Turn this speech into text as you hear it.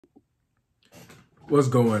What's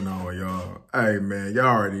going on, y'all? Hey, man, y'all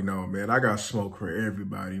already know, man. I got smoke for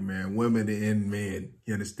everybody, man. Women and men.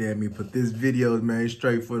 You understand me? But this video, man,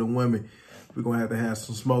 straight for the women. We're going to have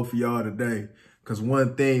some smoke for y'all today. Because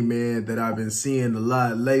one thing, man, that I've been seeing a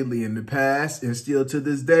lot lately in the past and still to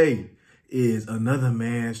this day is another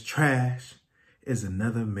man's trash is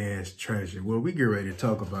another man's treasure. Well, we get ready to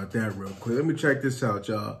talk about that real quick. Let me check this out,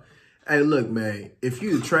 y'all. Hey, look, man, if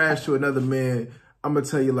you trash to another man, I'm going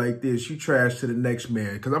to tell you like this, you trash to the next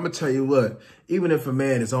man. Because I'm going to tell you what, even if a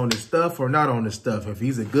man is on his stuff or not on his stuff, if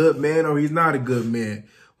he's a good man or he's not a good man,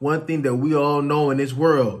 one thing that we all know in this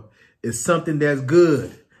world is something that's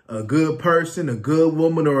good. A good person, a good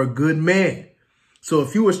woman, or a good man. So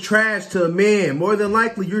if you was trash to a man, more than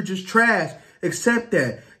likely you're just trash. Accept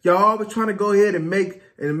that. Y'all always trying to go ahead and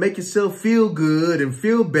make yourself feel good and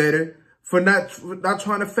feel better for not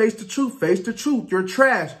trying to face the truth. Face the truth. You're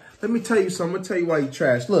trash. Let me tell you something. I'm going to tell you why you're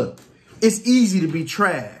trash. Look, it's easy to be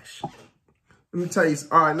trash. Let me tell you.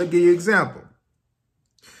 All right, let's give you an example.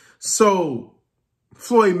 So,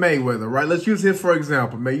 Floyd Mayweather, right? Let's use him for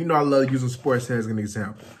example, man. You know I love using sports as an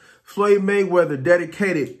example. Floyd Mayweather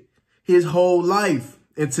dedicated his whole life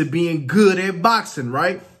into being good at boxing,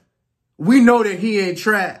 right? We know that he ain't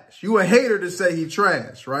trash. You a hater to say he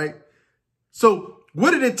trash, right? So,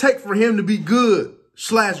 what did it take for him to be good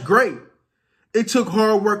 / great? It took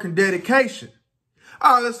hard work and dedication.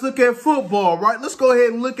 All right, let's look at football, right? Let's go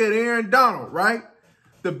ahead and look at Aaron Donald, right?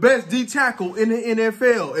 The best D tackle in the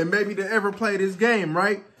NFL and maybe to ever play this game,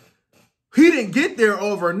 right? He didn't get there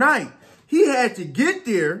overnight. He had to get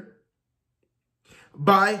there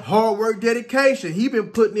by hard work, dedication. He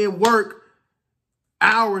been putting in work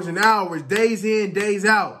hours and hours, days in, days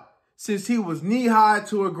out, since he was knee-high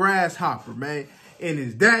to a grasshopper, man, in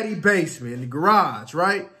his daddy basement, in the garage,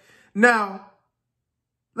 right? Now,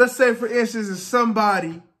 let's say, for instance, it's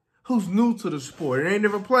somebody who's new to the sport and ain't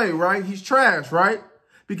never played, right? He's trash, right?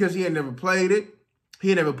 Because he ain't never played it. He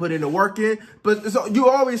ain't never put in the work in. But so you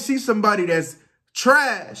always see somebody that's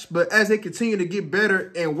trash, but as they continue to get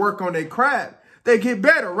better and work on their craft, they get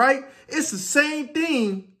better, right? It's the same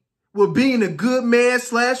thing with being a good man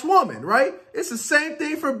 / woman, right? It's the same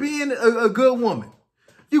thing for being a good woman.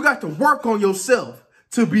 You got to work on yourself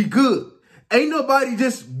to be good. Ain't nobody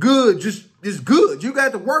just good, just good. You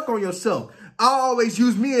got to work on yourself. I always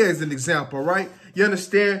use me as an example, right? You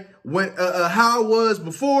understand when how I was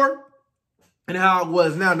before and how I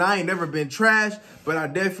was now. Now, I ain't never been trash, but I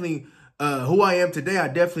definitely, who I am today, I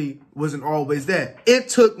definitely wasn't always that. It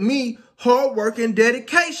took me hard work and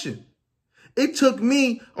dedication. It took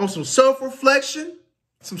me on some self-reflection,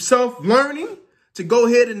 some self-learning to go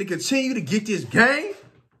ahead and to continue to get this game.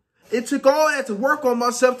 It took all that to work on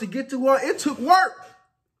myself to get to where it took work.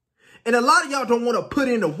 And a lot of y'all don't want to put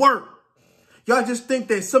in the work. Y'all just think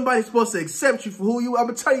that somebody's supposed to accept you for who you are. I'm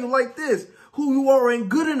going to tell you like this, who you are ain't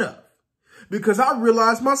good enough. Because I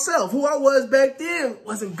realized myself, who I was back then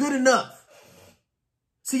wasn't good enough.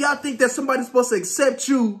 See, y'all think that somebody's supposed to accept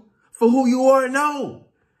you for who you are? No.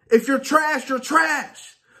 If you're trash, you're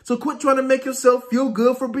trash. So quit trying to make yourself feel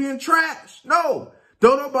good for being trash. No,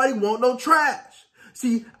 don't nobody want no trash.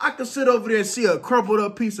 See, I can sit over there and see a crumpled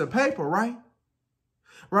up piece of paper, right?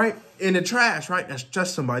 Right? In the trash, right? That's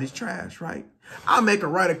just somebody's trash, right? I'll make her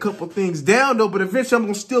write a couple things down, though, but eventually I'm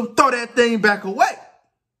going to still throw that thing back away.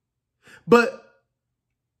 But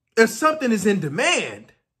if something is in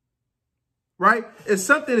demand, right? If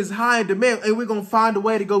something is high in demand, and we're going to find a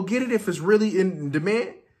way to go get it if it's really in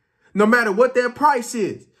demand, no matter what that price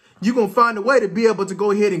is, you're going to find a way to be able to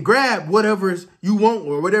go ahead and grab whatever you want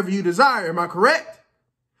or whatever you desire. Am I correct?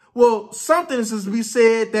 Well, something is to be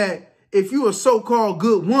said that if you a so-called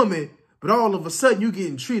good woman, but all of a sudden you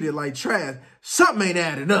getting treated like trash, something ain't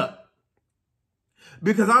adding up.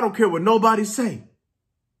 Because I don't care what nobody say.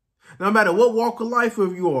 No matter what walk of life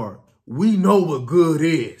of you are, we know what good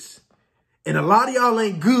is. And a lot of y'all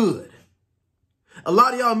ain't good. A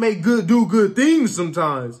lot of y'all do good things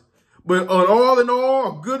sometimes. But all in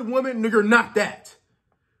all, a good woman, you're not that.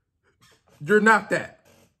 You're not that.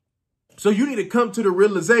 So you need to come to the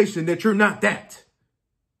realization that you're not that.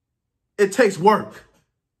 It takes work.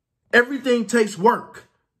 Everything takes work.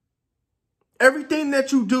 Everything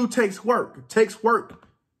that you do takes work. It takes work.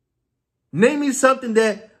 Name me something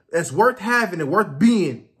that's worth having and worth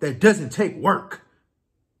being that doesn't take work.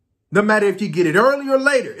 No matter if you get it early or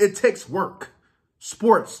later, it takes work.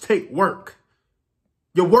 Sports take work.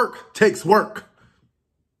 Your work takes work.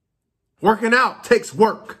 Working out takes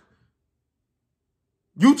work.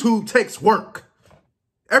 YouTube takes work.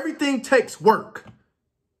 Everything takes work.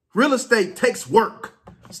 Real estate takes work.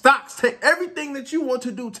 Stocks take, everything that you want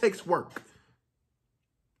to do takes work.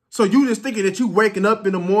 So you just thinking that you waking up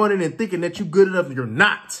in the morning and thinking that you good enough, and you're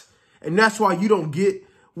not. And that's why you don't get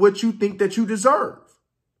what you think that you deserve.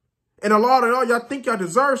 And a lot of y'all think y'all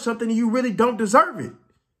deserve something and you really don't deserve it.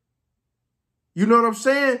 You know what I'm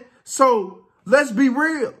saying? So let's be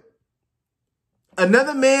real.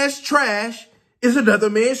 Another man's trash is another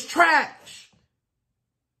man's trash.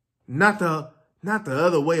 Not the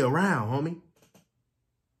other way around, homie.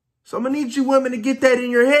 So I'm going to need you women to get that in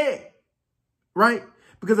your head, right?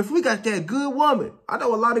 Because if we got that good woman, I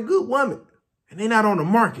know a lot of good women, and they're not on the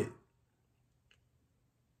market.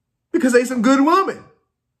 Because they some good women.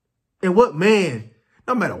 And what man,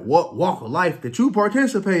 no matter what walk of life that you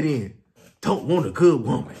participate in, don't want a good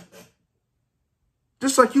woman.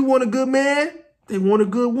 Just like you want a good man, they want a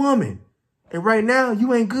good woman. And right now,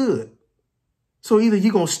 you ain't good. So either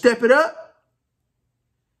you're going to step it up,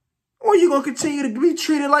 or you're going to continue to be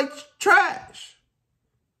treated like trash.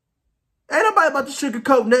 Ain't nobody about to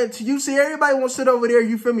sugarcoat nothing to you. See, everybody wants to sit over there,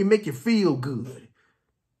 you feel me, make you feel good.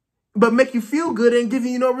 But make you feel good ain't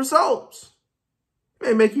giving you no results.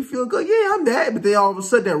 May make you feel good. Yeah, I'm that. But then all of a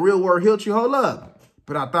sudden, that real word hit you. Hold up.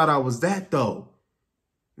 But I thought I was that, though.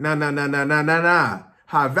 Nah.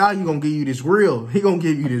 High value gonna give you this real. He gonna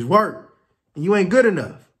give you this work. And you ain't good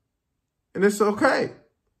enough. And it's okay.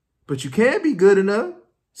 But you can be good enough.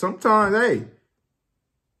 Sometimes, hey.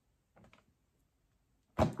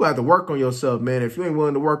 You have to work on yourself, man. If you ain't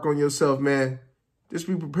willing to work on yourself, man, just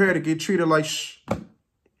be prepared to get treated like shh.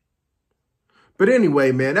 But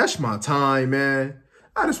anyway, man, that's my time, man.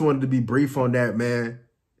 I just wanted to be brief on that, man,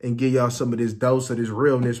 and give y'all some of this dose of this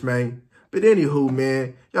realness, man. But anywho,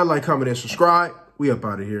 man, y'all like, comment, and subscribe. We up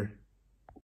out of here.